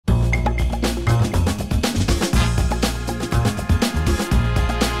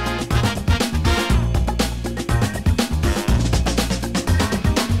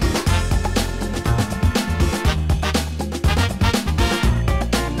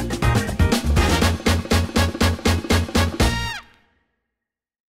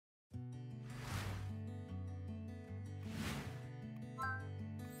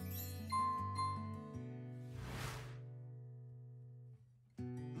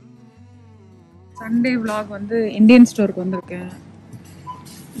Sunday vlog வந்து Indian ஸ்டோருக்கு வந்திருக்கேன்.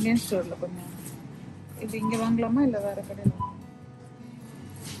 இந்தியன் ஸ்டோர்ல கொஞ்சம் இது இங்க வாங்கலாமா இல்ல வேற கடையில?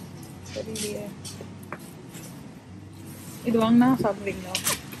 தெரியலையே. இது வாங்கினா சாப்பிடுவீங்களா?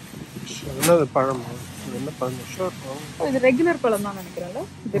 என்னது பழம்? என்ன பழம்? ஷோர். இது ரெகுலர் பழம் தான் நினைக்கிறேன்ல.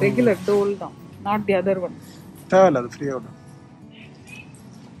 இது ரெகுலர் டோல் தான், நாட் தி அதர் ஒன். தேவையில்ல, அது ஃப்ரீயா விடும்.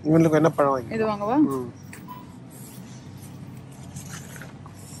 இவங்களுக்கு என்ன பழம் வாங்கி? இது வாங்கவா?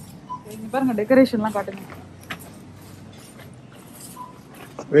 இங்க பாருங்க டெக்கரேஷன்லாம் காட்டுங்க.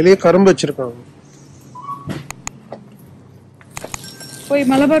 வெளியே கரும்பு வச்சிருக்காங்க. போய்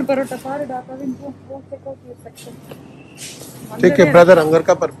மலபார் பரோட்டா பாருடா கவின், போ போ செக் அவுட் யுவர் செக்ஷன். ठीक है ब्रदर, அங்க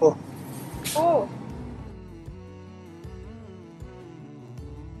இருக்க பர்போ. ஓ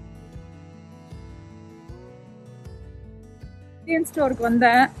இந்தியன் ஸ்டோருக்கு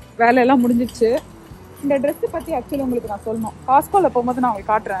வந்தேன், வேலையெல்லாம் முடிஞ்சிச்சு. இந்த ட்ரெஸ் பத்தி ஆக்சுவலி உங்களுக்கு நான் சொல்லணும். காஸ்கோல போகும்போது நான்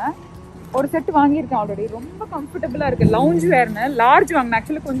உங்களுக்கு காட்டுறேன். ஒரு செட் வாங்கியிருக்கேன் ஆல்ரெடி. ரொம்ப கம்ஃபர்டபுளா இருக்கு. லவுஞ்ச் வேர்னு லார்ஜ் வாங்கினேன்.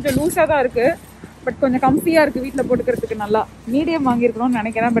 ஆக்சுவலி கொஞ்சம் லூஸா தான் இருக்கு, பட் கொஞ்சம் கம்ஃபியா இருக்கு வீட்டில் போட்டுக்கிறதுக்கு. நல்லா மீடியம் வாங்கியிருக்கணும்னு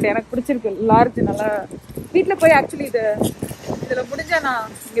நினைக்கிறேன், பட் எனக்கு பிடிச்சிருக்கு லார்ஜ். நல்லா வீட்டில் போய் ஆக்சுவலி இதில் முடிஞ்சா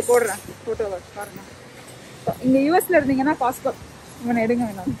நான் இங்கே போடுறேன் ஃபோட்டோவை பாருங்க. இங்கே யூஎஸ்ல இருந்தீங்கன்னா காஸ்கோ இவனை எடுங்க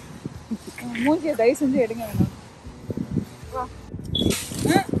வேணும், மூஞ்சியை தயவு செஞ்சு எடுங்க வேணும்.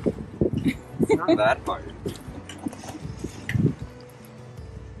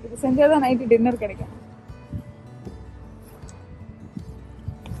 இது செஞ்சாதான் நைட்டு டின்னர் கிடைக்கும்.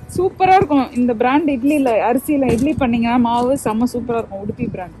 சூப்பரா இருக்கும் இந்த பிராண்ட். இட்லியில அரிசியில இட்லி பண்ணீங்கன்னா மாவு செம்ம சூப்பரா இருக்கும். உடுப்பி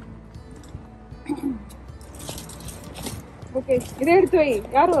பிராண்ட். ஓகே, இதை எடுத்து வை.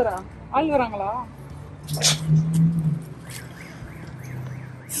 யார் வரா? ஆள் வராங்களா?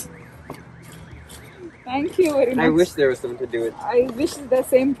 Thank you very much. I wish there was someone to do it. I wish the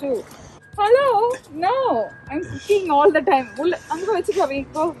same too. Hello. No, I'm cooking all the time. உள்ள அங்க வச்சுக்கோ, வை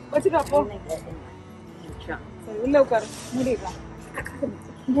போ வச்சுடா போ. சரி உள்ள உட்காரு, மூடிடலாம்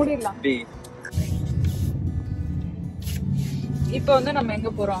மூடிடலாம். இப்போ வந்து நம்ம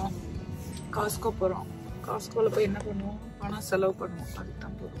எங்க போறோம்? காஸ்கோ போறோம். காஸ்கோல போய் என்ன பண்ணுவோம்? பணம் செலவு பண்ணுவோம்.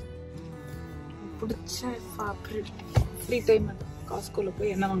 அதுதான் போறோம். பிடிச்ச ஃப்ரீ டைம் காஸ்கோல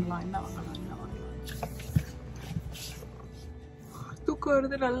போய் என்ன வாங்கலாம் என்ன வாங்கலாம் என்ன வாங்கலாம். தூக்கம்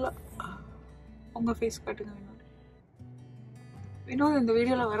வருது நல்லா. உங்க ஃபேஸ் காட்டுங்க வினோத். வினோத் இந்த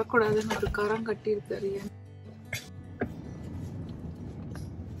வீடியோல வரக்கூடாதுன்னு ஒரு கரம் கட்டி இருக்காரு.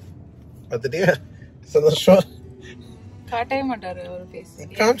 அதுலயே சந்தோஷம் காட்டவே மாட்டாரு அவர் ஃபேஸ்.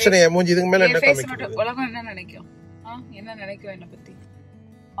 காமிச்சனே மூஞ்சி. இதுக்கு மேல என்ன காமிக்கிறது? உலகம் என்ன நினைக்கும்? என்ன நினைக்கும் என்ன பத்தி?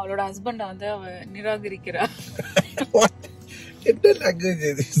 அவளோட ஹஸ்பண்ட வந்து அவ நிராகரிக்கிறா. என்ன லாங்குவேஜ்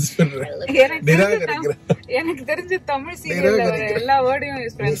இது சொல்ற? எனக்கு தெரிஞ்ச தமிழ் சீரியல்ல எல்லா வேர்டையும்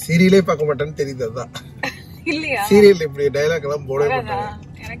யூஸ் பண்ணி. சீரியலே பார்க்க மாட்டேன்னு தெரியுது. அதான் இல்லையா? சீரியல் இப்படி டயலாக் எல்லாம் போடவே மாட்டாங்க.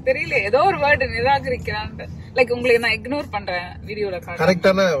 எனக்கு தெரியல, ஏதோ ஒரு வேர்டு நிராகரிக்கிறான்னு. லைக் உங்களுக்கு நான் இக்னோர் பண்றேன் வீடியோல.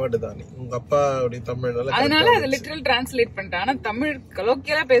 கரெக்டான வேர்டு தான். உங்க அப்பா அப்படி தமிழ்னால அதனால அது லிட்டரல் டிரான்ஸ்லேட் பண்ணிட்டேன். ஆனா தமிழ்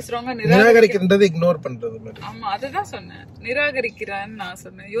கலோக்கியலா பேசுறவங்க நிராகரிக்கிறது இக்னோர் பண்றது மாதிரி. ஆமா, அதுதான் சொன்னேன். நிராகரிக்கிறான்னு நான்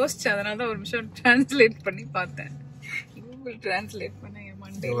சொன்னேன். யோசிச்சேன், அதனால தான் ஒரு நிமிஷம் டிரான்ஸ்லேட் பண்ணி பார்த்தேன். கூகுள் டிரான்ஸ்லேட் பண்ண என்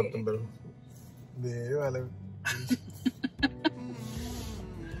மண்டையில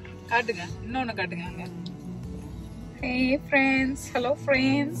காட்டுங்க. இன்னொன்னு காட்டுங்க. அங்க Hey friends, hello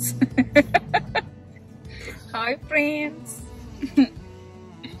friends. Hi friends.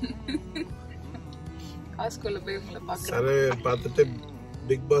 காஸ்கோல போய் உங்களை பார்க்கறேன். சரி பார்த்துட்டு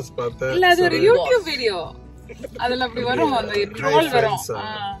பிக் பாஸ் பார்த்தேன். இல்ல அது ஒரு யூடியூப் வீடியோ. அதுல அப்படி வரும், அந்த ட்ரோல் வரும்.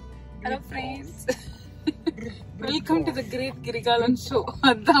 Hello friends. Welcome to the Great Kirigalan show.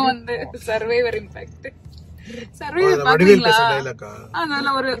 அதான் வந்து Survivor Impact. Survivor பாத்தீங்களா? அதனால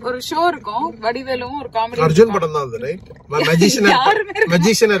ஒரு ஷோ இருக்கும். வடிவேலும் ஒரு காமெடி. அர்ஜுன் படம் தான் அது, ரைட்?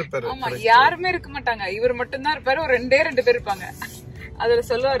 மேஜிஷியன் இருப்பாரு. ஆமா, யாருமே இருக்க மாட்டாங்க. இவர் மட்டும் தான் இருப்பாரு. ஒரு ரெண்டு பேர் இருப்பாங்க. அதுல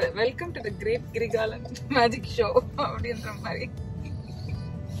சொல்லுவாரு, welcome to the great Kirikalan magic show அப்படின்ற மாதிரி.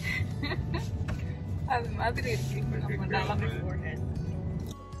 அது மாதிரி இருக்கு நம்ம நிலைமை.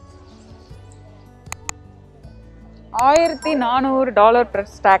 $1400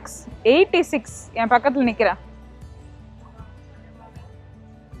 பிளஸ் டாக்ஸ். 86 என் பக்கத்துல நிக்கிறேன்.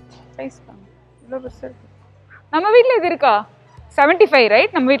 நம்ம வீட்ல இது இருக்கா? 75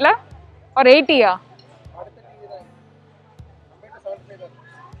 ரைட்? நம்ம வீட்ல ஒரு 80யா?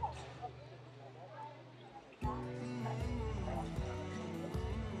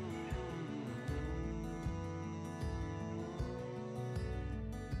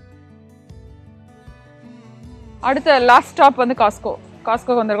 அடுத்த லாஸ்ட் ஸ்டாப் வந்து காஸ்கோ.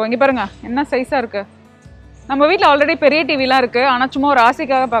 காஸ்கோக்கு வந்திருக்கோம். இங்கே பாருங்க என்ன சைஸாக இருக்குது. நம்ம வீட்டில் ஆல்ரெடி பெரிய டிவிலாம் இருக்குது, ஆனால் சும்மா ஒரு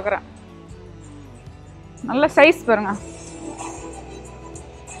ஆசைக்காக பார்க்குறேன். நல்ல சைஸ் பாருங்க.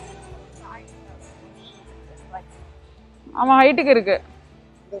 அவன் ஹைட்டுக்கு இருக்கு.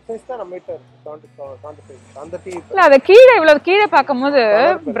 இந்த சைஸ் தான் நம்ம கிட்ட இருக்கு 75 அந்த டீ. இல்ல அத கீழே இவ்வளவு கீழே பாக்கும்போது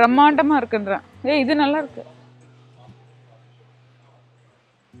பிரம்மாண்டமா இருக்குன்றேன். ஏய் இது நல்லா இருக்கு.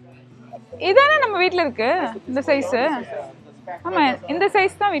 இதானே நம்ம வீட்ல இருக்கு இந்த சைஸ். ஆமா இந்த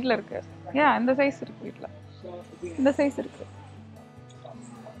சைஸ் தான் வீட்ல இருக்கு. யா இந்த சைஸ் இருக்கு வீட்ல. இந்த சைஸ் இருக்கு.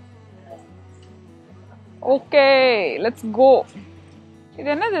 Okay let's go. இது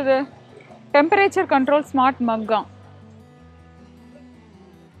என்னது இது? டெம்பரேச்சர் கண்ட்ரோல் ஸ்மார்ட் மக்கா.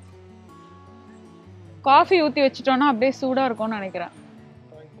 காஃபி ஊத்தி வச்சிட்டோம்னா அப்படியே சூடா இருக்கும்னு நினைக்கிறேன்.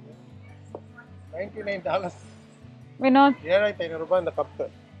 $99. வினோத் 7500 ரூபாய் இந்த கப்.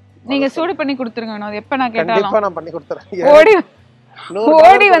 நீங்க சூடு பண்ணி கொடுத்துருங்க வினோத். எப்ப நான் கேட்டாலும் கண்டிப்பா நான் பண்ணி கொடுத்துறேன்.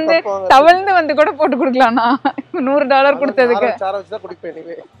 ஓடி வந்து தவழ்ந்து வந்து கூட போட்டு கொடுக்கலாம்னா $100 கொடுத்ததுக்கு. சார வச்சு தான் குடிப்பேன்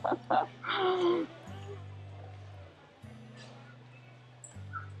நீவே.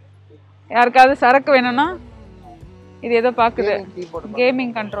 யாருக்காவது சரக்கு வேணும்னா இது ஏதோ பாக்குது.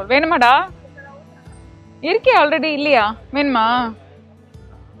 Gaming control வேணுமாடா? இருக்கே ஆல்ரெடி இல்லையா? வேணுமா?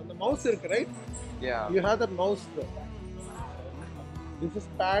 அந்த மவுஸ் இருக்கு right? Yeah. You have the mouse. This is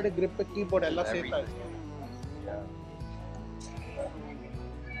pad, grip, keyboard எல்லாம் சேர்த்தா இருக்கு.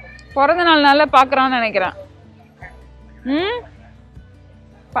 பிறந்த நாள்னால பாக்குறான்னு நினைக்கிறேன்.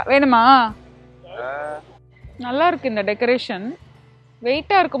 வேணுமா? நல்லா இருக்கு இந்த டெக்கரேஷன்.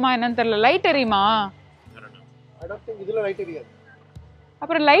 வெயிட்டா இருக்குமா என்னன்னு தெரியல. லைட் எரியுமா? I don't think இதுல லைட் எரியாது.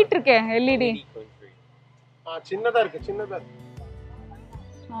 அப்புறம் லைட் இருக்கே LED. சின்னதா இருக்கு சின்னதா.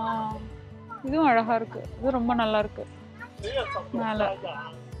 இதுவும் அழகா இருக்கு. இது ரொம்ப நல்லா இருக்கு. மேல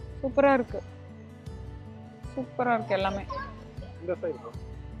சூப்பரா இருக்கு. சூப்பரா இருக்கு எல்லாமே. இந்த சைடு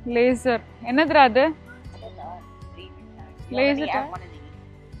லேசர் என்னதுடா அது? லேசர்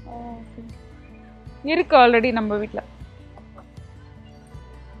இருக்கு ஆல்ரெடி நம்ம வீட்ல.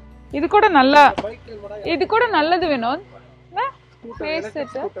 இது கூட நல்லா இது கூட நல்லது Vinod. Face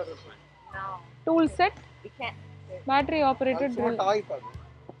set tool set battery operated drill.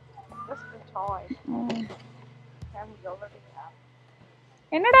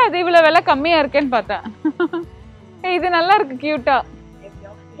 என்னடா இது இவ்வளவு விலை கம்மியா இருக்கேன்னு பார்த்தேன். ஏய் இது நல்லா இருக்கு கியூட்டா.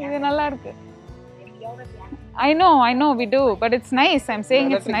 இது நல்லா இருக்கு. I know we do but it's nice. I'm saying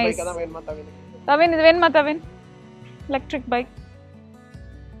it's nice. தவின் இது வேணுமா தவின்? Electric bike.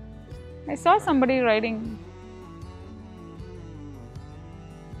 I saw somebody riding.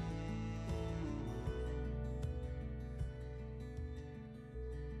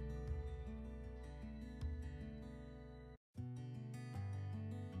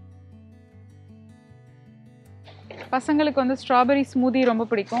 பசங்களுக்கு வந்து ஸ்ட்ராபெரி ஸ்மூதி ரொம்ப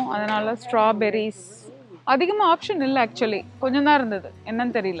பிடிக்கும். அதனால ஸ்ட்ராபெரிஸ் அதிகமா ஆப்ஷன் இல்லை ஆக்சுவலி. கொஞ்சம் தான் இருந்தது.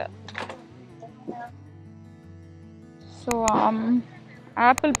 என்னன்னு தெரியல. ஸோ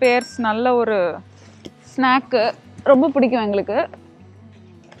ஆப்பிள் பேர்ஸ் நல்ல ஒரு ஸ்நாக்கு. ரொம்ப பிடிக்கும் எங்களுக்கு.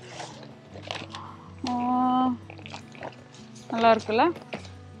 நல்லா இருக்குல்ல?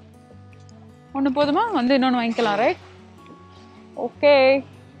 ஒன்று போதுமா? வந்து இன்னொன்று வாங்கிக்கலாம் right? Okay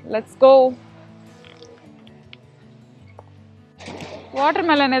let's go. Water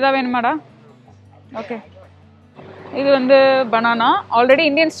melon எதாவது வேணுமாடா? ஓகே இது வந்து பனானா. ஆல்ரெடி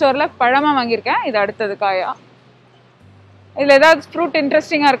இந்தியன் ஸ்டோரில் பழமாக வாங்கியிருக்கேன். இது அடுத்தது காயா. இதில் ஏதாவது ஃப்ரூட்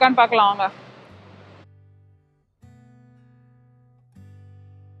இன்ட்ரெஸ்டிங்காக இருக்கான்னு பார்க்கலாம் வாங்க.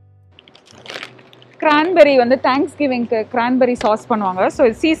 கிரான்பெரி வந்து தேங்க்ஸ் கிவிங்க்கு கிரான்பெரி சாஸ் பண்ணுவாங்க. ஸோ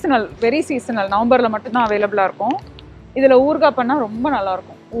இது சீசனல், வெரி சீசனல். நவம்பரில் மட்டும்தான் அவைலபிளாக இருக்கும். இதில் ஊறுகாய் பண்ணால் ரொம்ப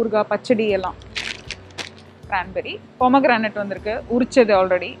நல்லாயிருக்கும். ஊறுகாய் பச்சடி எல்லாம். கிரான்பெரி பொமக்ரானட் வந்திருக்கு உரிச்சது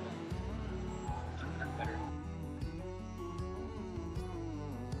ஆல்ரெடி.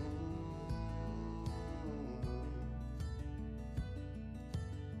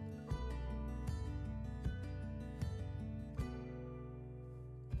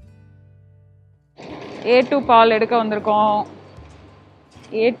 A2 பால் எடுக்க வந்திருக்கோம்.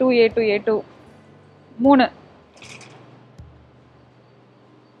 A2 3.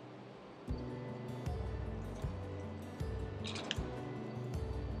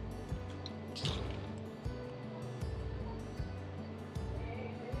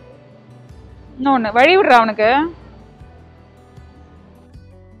 இன்னொன்று வழி விடுறா அவனுக்கு.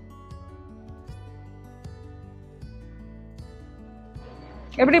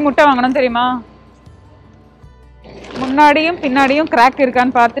 எப்படி முட்டை வாங்கணும் தெரியுமா? முன்னாடியும் பின்னாடியும் கிராக்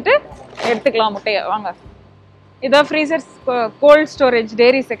இருக்கான்னு பார்த்துட்டு எடுத்துக்கலாம் முட்டையை. வாங்க. இதான் freezer gold storage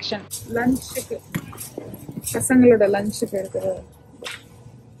dairy section. லஞ்சுக்கு பசங்களோட லஞ்சுக்கு இருக்கிற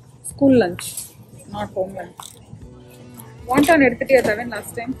school lunch, not home lunch. Wonton எடுத்துட்டியா தவன்?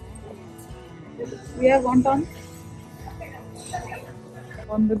 Last time we have wonton.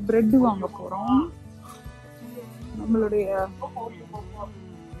 வந்து பிரெட் வாங்க போறோம். உங்களுடைய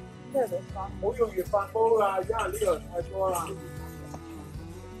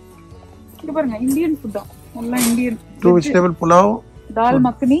இது பாருங்க இந்தியன் ஃபுட் தான் எல்லாம் இந்தியன். 2 vegetable pulav, தால்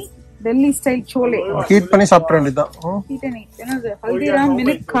மக்னி, டெல்லி ஸ்டைல் சோலே. ஹீட் பண்ணி சாப்பிட வேண்டியதுதான். என்னது ஹல்திராம்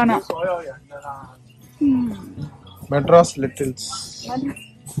மினிட் கானா. Madras lentils.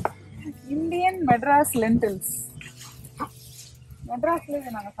 Indian Madras lentils. மெட்ராஸ்ல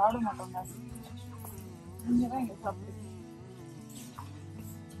இதை நாங்க சாப்பிட மாட்டோங்க. நீங்க தான் இங்க சாப்பிடுறீங்க.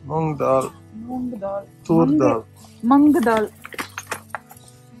 மூங் தால், தூர் தால், மங் தால்,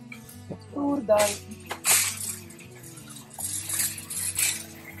 தூர் தால்,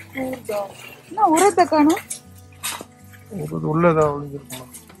 தூர் தால். என்ன உரத்தை காணும்? உள்ளதா ஒளிஞ்சிருக்குமா?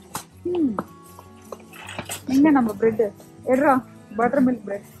 எங்க நம்ம பிரெட் எடுறா, butter milk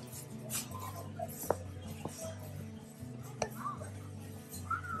bread.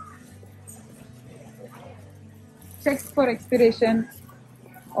 Check for expiration.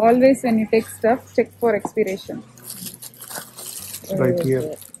 Always when you take stuff, check for expiration. Right here.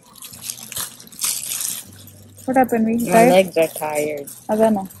 What happened? My legs are tired.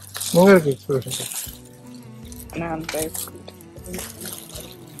 Adana. No, expiration. No, I'm thirsty.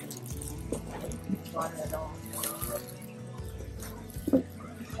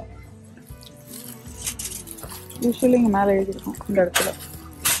 Usually இங்க மேல எழுதிருக்கோம் இந்த இடத்துல.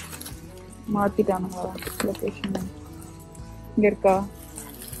 மாத்திட்டானுங்க லொகேஷன். இங்க இருக்கா?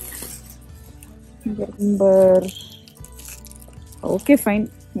 இங்க number. Okay fine.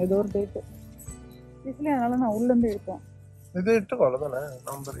 ஏதோ ஒரு date. இதுல அதனால நான் உள்ள இருந்து எடுத்தேன். இது இட்டு அவ்வளவுதானே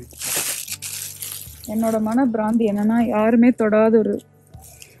நம்பர். என்னோட மன பிராந்தி என்னன்னா யாருமே தொடாத ஒரு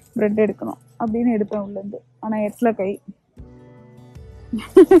பிரெட் எடுக்கணும் அப்படின்னு எடுப்பேன் உள்ள இருந்து. ஆனா எட்ல கை.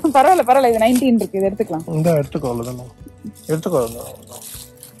 பரவாயில்ல இது 19 இருக்கு, இது எடுத்துக்கலாம். இந்த எடுத்துக்கோ அவ்வளவுதானே. எடுத்துக்கோ.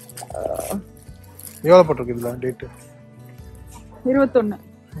 எவ்வளவு போட்டிருக்கு இதுல டேட்? 21.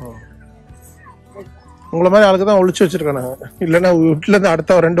 உங்கள மாதிரி ஆளுக்கு தான் ஒளிச்சு வச்சிருக்கானே. இல்லனா வீட்ல இருந்து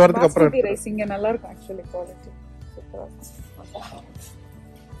அடுத்த 2 வாரத்துக்கு அப்புறம் ரைஸ் இங்க நல்லா இருக்கும் एक्चुअली குவாலிட்டி சூப்பரா இருக்கும்.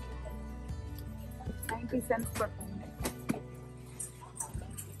 90 cents per pound.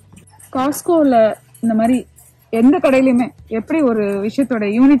 காஸ்கோல இந்த மாதிரி எந்த கடையிலுமே எப்படி ஒரு விஷயத்தோட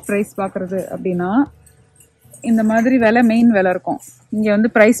யூனிட் பிரைஸ் பாக்குறது அப்படின்னா இந்த மாதிரி விலை மெயின் விலை இருக்கும். இங்க வந்து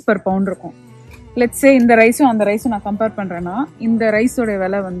பிரைஸ் பர் பவுண்ட் இருக்கும். லெட்ஸ் சே இந்த ரைஸும் அந்த ரைஸும் நான் கம்பேர் பண்றேன்னா இந்த ரைஸோட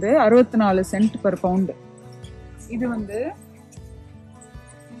விலை வந்து 64 சென்ட் பர் பவுண்ட். இது வந்து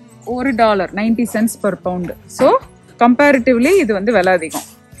 $1 90 cents per pound. So comparatively இது வந்து விலை அதிகம்.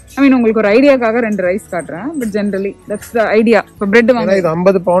 ஐ மீன் உங்களுக்கு ஒரு ஐடியாக்காக 2 ரைஸ் காட்டுறேன். But generally that's the idea. இப்போ பிரெட் வாங்க இது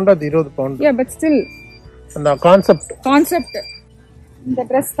 50 பவுண்ட் அது 20 பவுண்ட். யா பட் ஸ்டில் அந்த கான்செப்ட். இந்த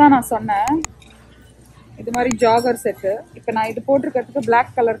ட்ரெஸ் தான் நான் சொன்னேன். இது மாதிரி ஜாகர் செட்டு. இப்போ நான் இது போட்டிருக்கிறதுக்கு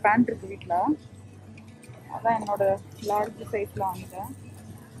பிளாக் கலர் பேண்ட் இருக்கு வீட்டில். அதான் என்னோட லார்ஜ் சைஸ்ல வாங்கிட்டேன்.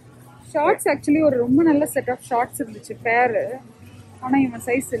 ஷார்ட்ஸ் ஆக்சுவலி ஒரு ரொம்ப நல்ல செட் ஆஃப் ஷார்ட்ஸ் இருந்துச்சு பேரு. ஆனா இவன்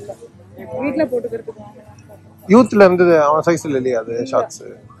சைஸ் இல்ல. வீட்ல போட்டுக்கிறதுக்கு வாங்கலாம். யூத்ல இருந்தது அவன் சைஸ் இல்லையா அது ஷார்ட்ஸ்?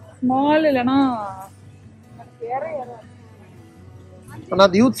 ஸ்மால் இல்லனா ஏற ஆனா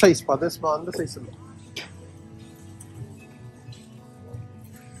அது யூத் சைஸ் பாது ஸ்மால் அந்த சைஸ் இல்ல.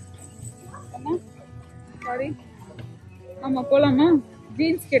 என்ன? சாரி. ஆமா போலாமா?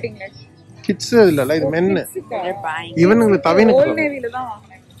 ஜீன்ஸ் கேட்டிங்களே. கிட்ஸ் இல்லல இது மென். Even தவினுக்கு ஓல்ட் நேவில தான்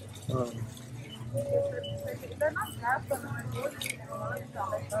வாங்குனேன்.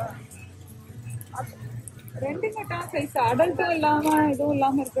 ரெண்டுமே டாப் சைஸ் அடல்ட் இல்லாம இதுவும்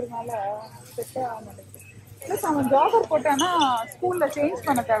இல்லாம இருக்கிறதுனால செட் ஆக மாட்டேங்குது. ப்ளஸ் அவன் ஜாகர் போட்டானா ஸ்கூல்ல சேஞ்ச்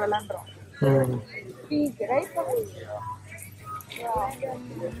பண்ண தேவையில்லன்றோம். Peak right.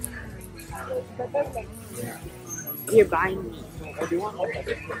 You're buying me. What do you want?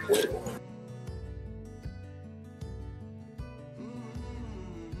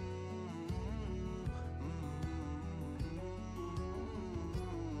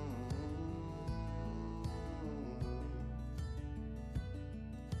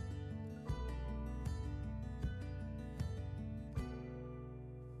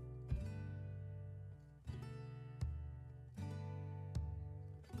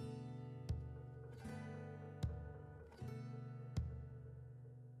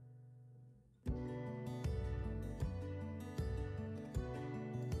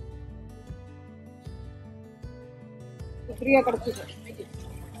 ஃப்ரீயா கிடைச்சது.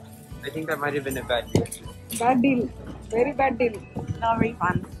 I think that might have been a bad deal. Bad deal. Very bad deal. No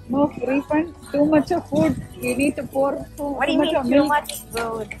refund. No refund. Too much of food. You need to pour too What do you much mean of too milk. much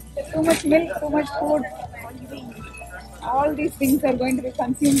food? Too much milk, too much food. What do you mean? All these things are going to be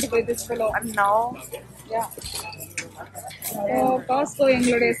consumed by this fellow. No. Yeah. So, Costco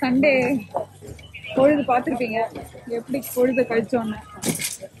எங்களுடைய Sunday பொழுது பார்த்துருப்பீங்க. எப்படி பொழுது கழிச்சோன்னு.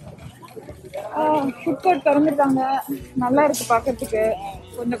 Food court திறந்துருக்காங்க. நல்லா இருக்கு பார்க்கறதுக்கு.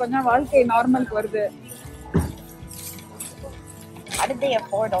 கொஞ்சம் கொஞ்சம் வாழ்க்கை நார்மலுக்கு வருது. How did they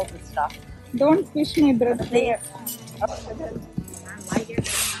afford all this stuff? Don't fish my breath.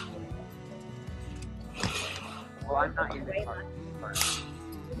 Well, I'm not in the car.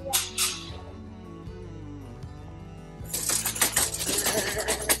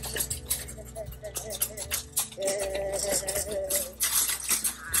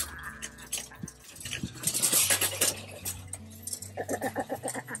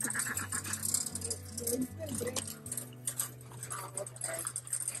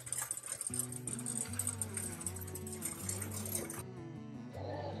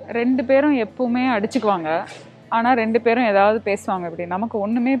 ரெண்டு பேரும் எப்பவுமே அடிச்சுக்குவாங்க. ஆனா ரெண்டு பேரும் ஏதாவது பேசுவாங்க. இப்படி நமக்கு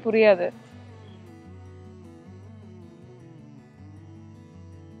ஒண்ணுமே புரியாது.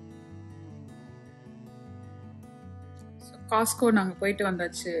 காஸ்கோ நாங்கள் போயிட்டு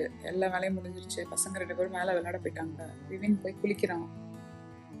வந்தாச்சு. எல்லா வேலையும் முடிஞ்சிருச்சு. பசங்க ரெண்டு பேரும் மேலே விளையாட போயிட்டாங்க. விவின் போய் குளிக்கிறான்.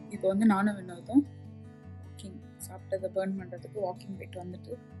 இப்போ வந்து நானும் வினோதும் வாக்கிங் சாப்பிட்டதை பேர்ன் பண்ணுறதுக்கு வாக்கிங் போயிட்டு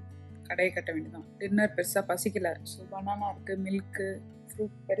வந்துட்டு கடையை கட்ட வேண்டியதான். டின்னர் பெருசாக பசிக்கல. ஸோ பனானா இருக்குது, மில்க்கு,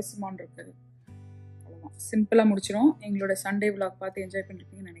 ஃப்ரூட் பெருசுமான் இருக்குது. அவ்வளோதான், சிம்பிளாக முடிச்சிடும். எங்களோட சண்டே விலாக் பார்த்து என்ஜாய்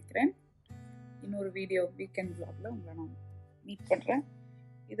பண்ணிருப்பீங்கன்னு நினைக்கிறேன். இன்னொரு வீடியோ வீக்கெண்ட் விலாகில் உங்களை நான் மீட் பண்ணுறேன்.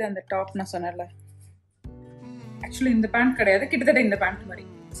 இது அந்த டாப் நான் சொன்னேன்ல, ஆக்சுவலி இந்த பேண்ட் கிடையாது, கிட்டத்தட்ட இந்த பேண்ட் மாதிரி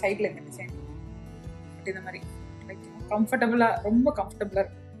சைடில் இந்த டிசைன் இந்த மாதிரி லைக் கம்ஃபர்டபுளாக, ரொம்ப கம்ஃபர்டபுளாக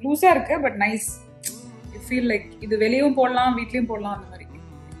இருக்குது. லூஸாக இருக்குது but nice. You feel like இது வெளியும் போடலாம் வீட்லேயும் போடலாம் அந்த மாதிரி.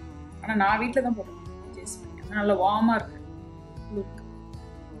 ஆனால் நான் வீட்டில் தான் போடுறேன். நல்லா வார்மாக இருக்கு லுக்.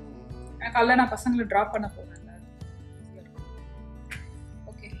 எனக்கு காலைல நான் பசங்களை ட்ராப் பண்ண போவேன்ல.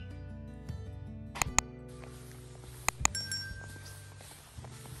 Okay,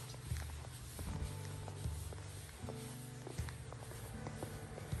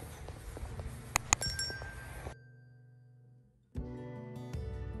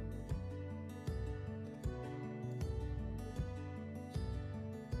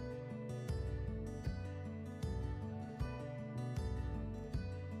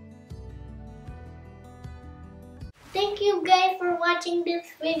 Thank you guys for watching this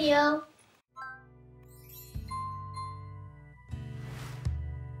video.